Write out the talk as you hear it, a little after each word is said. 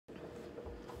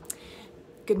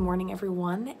Good morning,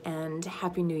 everyone, and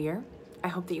Happy New Year. I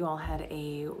hope that you all had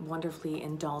a wonderfully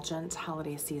indulgent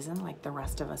holiday season like the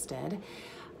rest of us did.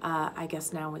 I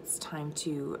guess now it's time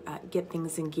to get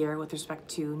things in gear with respect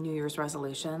to New Year's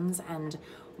resolutions, and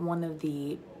one of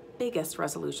the biggest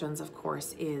resolutions, of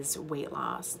course, is weight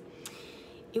loss.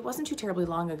 It wasn't too terribly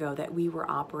long ago that we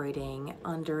were operating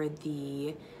under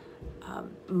the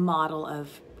model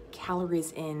of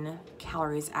calories in,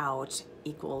 calories out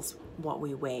equals what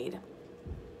we weighed.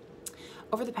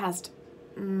 Over the past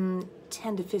 10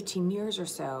 to 15 years or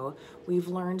so, we've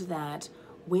learned that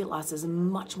weight loss is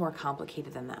much more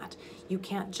complicated than that. You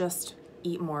can't just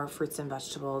eat more fruits and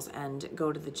vegetables and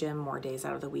go to the gym more days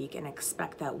out of the week and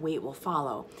expect that weight will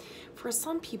follow. For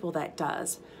some people that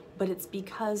does, but it's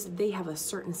because they have a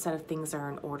certain set of things that are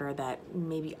in order that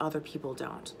maybe other people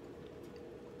don't.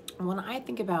 When I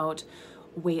think about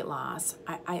weight loss,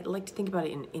 I like to think about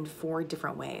it in four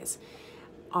different ways.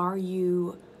 Are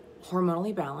you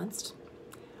hormonally balanced?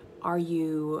 Are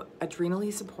you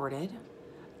adrenally supported?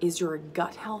 Is your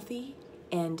gut healthy?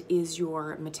 And is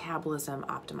your metabolism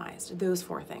optimized? Those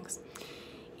four things.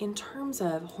 In terms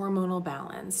of hormonal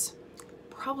balance,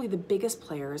 probably the biggest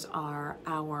players are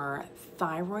our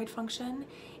thyroid function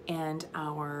and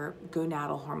our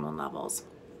gonadal hormone levels.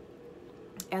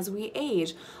 As we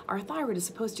age, our thyroid is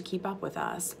supposed to keep up with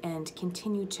us and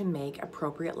continue to make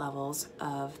appropriate levels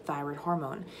of thyroid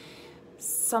hormone.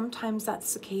 Sometimes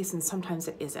that's the case and sometimes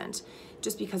it isn't.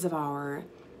 Just because of our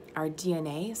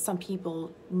DNA, some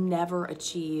people never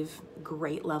achieve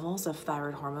great levels of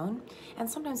thyroid hormone, and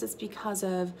sometimes it's because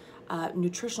of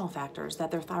nutritional factors,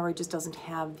 that their thyroid just doesn't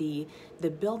have the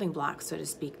building blocks, so to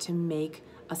speak, to make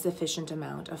a sufficient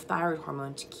amount of thyroid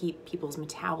hormone to keep people's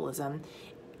metabolism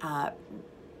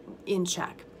in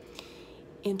check.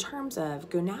 In terms of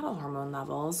gonadal hormone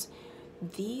levels,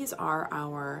 these are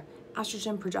our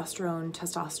estrogen, progesterone,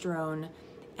 testosterone,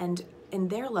 and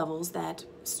their levels that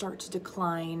start to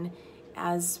decline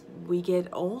as we get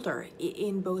older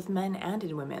in both men and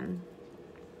in women.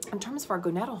 In terms of our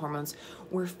gonadal hormones,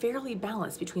 we're fairly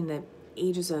balanced between the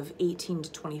ages of 18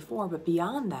 to 24, but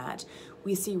beyond that,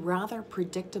 we see rather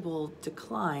predictable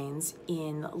declines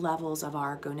in levels of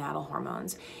our gonadal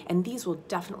hormones, and these will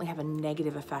definitely have a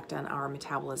negative effect on our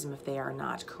metabolism if they are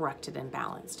not corrected and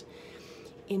balanced.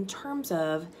 In terms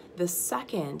of the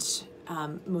second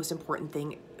most important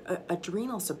thing,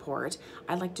 adrenal support,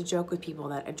 I like to joke with people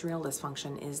that adrenal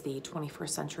dysfunction is the 21st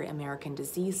century American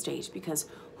disease state, because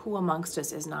who amongst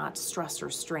us is not stressed or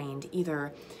strained,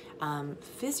 either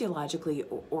physiologically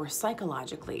or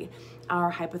psychologically? Our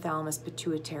hypothalamus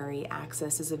pituitary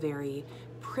axis is a very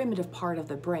primitive part of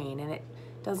the brain, and it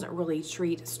doesn't really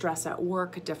treat stress at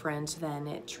work different than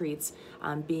it treats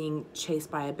being chased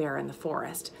by a bear in the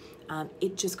forest.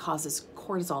 It just causes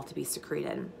cortisol to be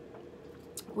secreted,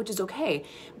 which is okay.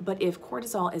 But if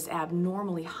cortisol is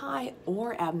abnormally high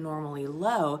or abnormally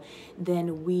low,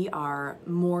 then we are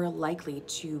more likely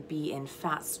to be in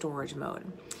fat storage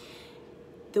mode.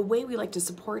 The way we like to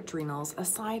support adrenals,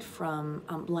 aside from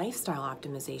lifestyle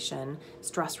optimization,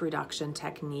 stress reduction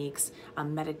techniques,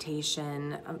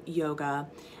 meditation, yoga,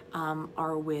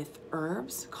 are with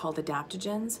herbs called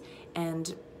adaptogens,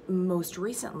 and most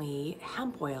recently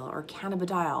hemp oil or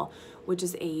cannabidiol, which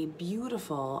is a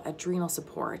beautiful adrenal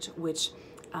support, which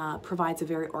provides a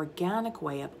very organic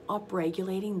way of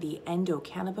upregulating the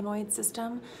endocannabinoid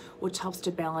system, which helps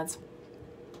to balance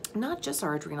not just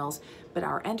our adrenals, but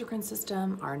our endocrine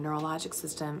system, our neurologic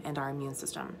system, and our immune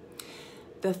system.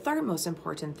 The third most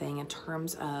important thing in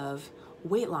terms of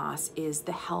weight loss is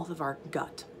the health of our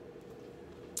gut.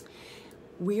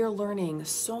 We are learning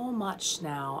so much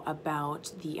now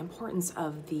about the importance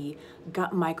of the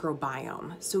gut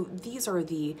microbiome. So these are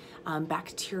the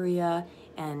bacteria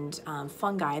and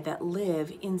fungi that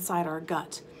live inside our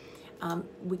gut.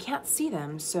 We can't see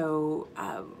them, so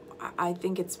I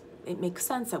think it makes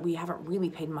sense that we haven't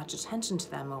really paid much attention to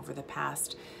them over the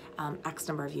past X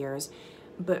number of years.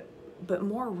 But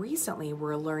more recently,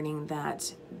 we're learning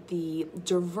that the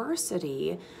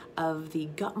diversity of the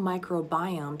gut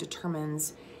microbiome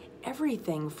determines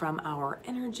everything from our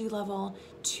energy level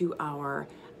to our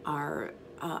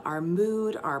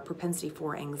mood, our propensity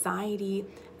for anxiety,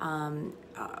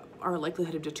 our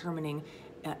likelihood of determining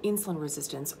insulin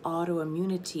resistance,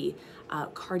 autoimmunity,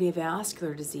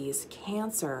 cardiovascular disease,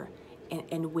 cancer,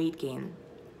 and weight gain.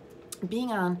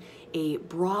 Being on a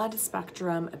broad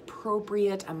spectrum,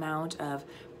 appropriate amount of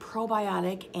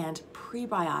probiotic and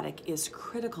prebiotic is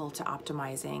critical to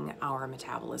optimizing our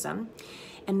metabolism.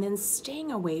 And then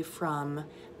staying away from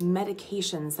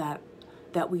medications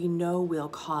that we know will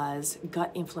cause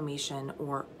gut inflammation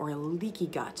or leaky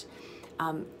gut.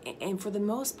 And for the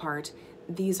most part,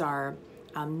 these are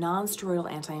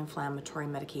non-steroidal anti-inflammatory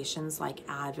medications like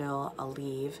Advil,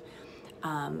 Aleve,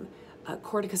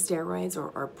 corticosteroids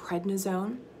or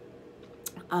prednisone,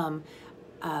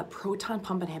 proton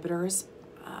pump inhibitors,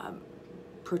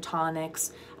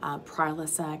 Protonix,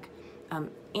 Prilosec,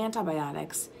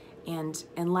 antibiotics, and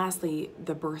lastly,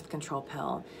 the birth control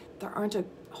pill. There aren't a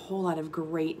whole lot of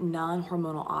great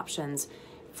non-hormonal options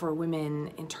for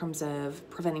women in terms of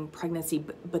preventing pregnancy,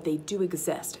 but they do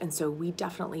exist. And so we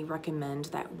definitely recommend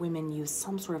that women use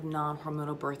some sort of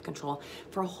non-hormonal birth control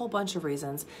for a whole bunch of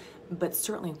reasons, but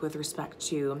certainly with respect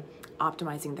to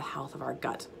optimizing the health of our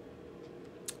gut.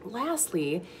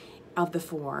 Lastly, of the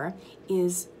four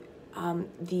is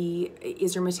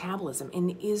your metabolism,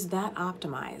 and is that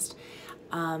optimized?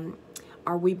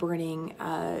 Are we burning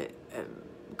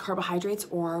carbohydrates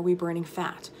or are we burning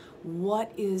fat?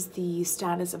 What is the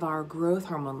status of our growth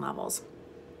hormone levels?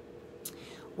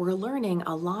 We're learning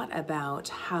a lot about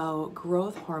how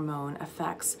growth hormone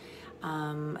affects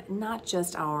not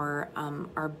just our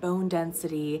bone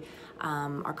density,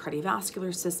 our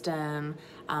cardiovascular system,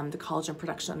 the collagen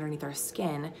production underneath our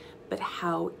skin, but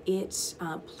how it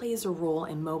plays a role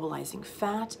in mobilizing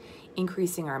fat,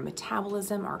 increasing our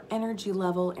metabolism, our energy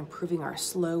level, improving our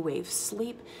slow wave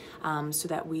sleep so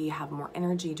that we have more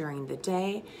energy during the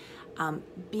day.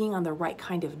 Being on the right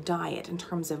kind of diet in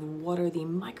terms of what are the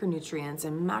micronutrients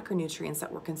and macronutrients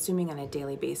that we're consuming on a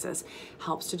daily basis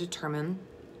helps to determine,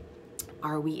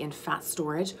 are we in fat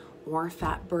storage or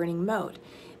fat burning mode?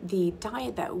 The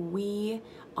diet that we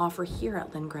offer here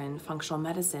at Lindgren Functional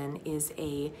Medicine is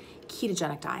a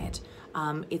ketogenic diet.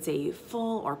 It's a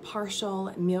full or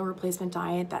partial meal replacement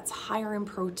diet that's higher in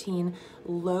protein,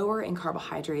 lower in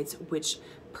carbohydrates, which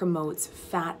promotes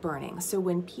fat burning. So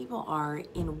when people are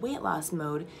in weight loss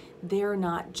mode, they're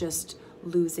not just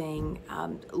losing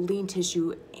lean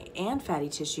tissue and fatty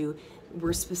tissue,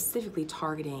 we're specifically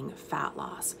targeting fat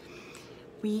loss.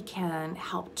 We can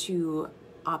help to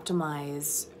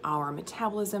optimize our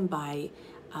metabolism by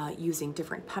using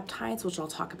different peptides, which I'll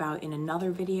talk about in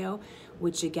another video,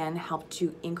 which again help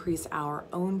to increase our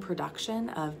own production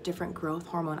of different growth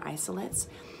hormone isolates.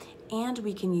 And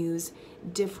we can use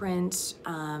different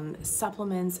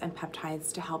supplements and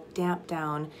peptides to help damp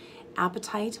down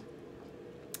appetite,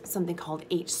 something called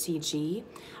HCG,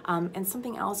 and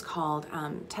something else called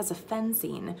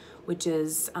tesofensine, which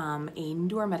is a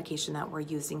newer medication that we're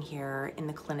using here in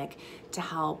the clinic to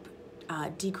help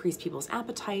decrease people's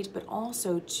appetite, but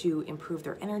also to improve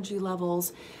their energy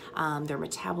levels, their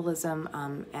metabolism,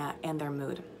 and their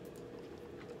mood.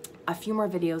 A few more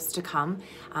videos to come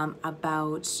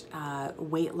about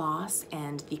weight loss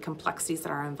and the complexities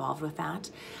that are involved with that.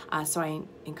 So I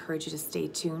encourage you to stay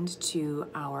tuned to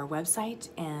our website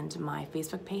and my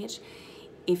Facebook page.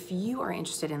 If you are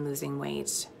interested in losing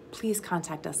weight, please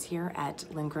contact us here at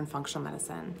Lindgren Functional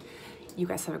Medicine. You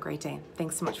guys have a great day.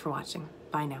 Thanks so much for watching.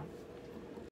 Bye now.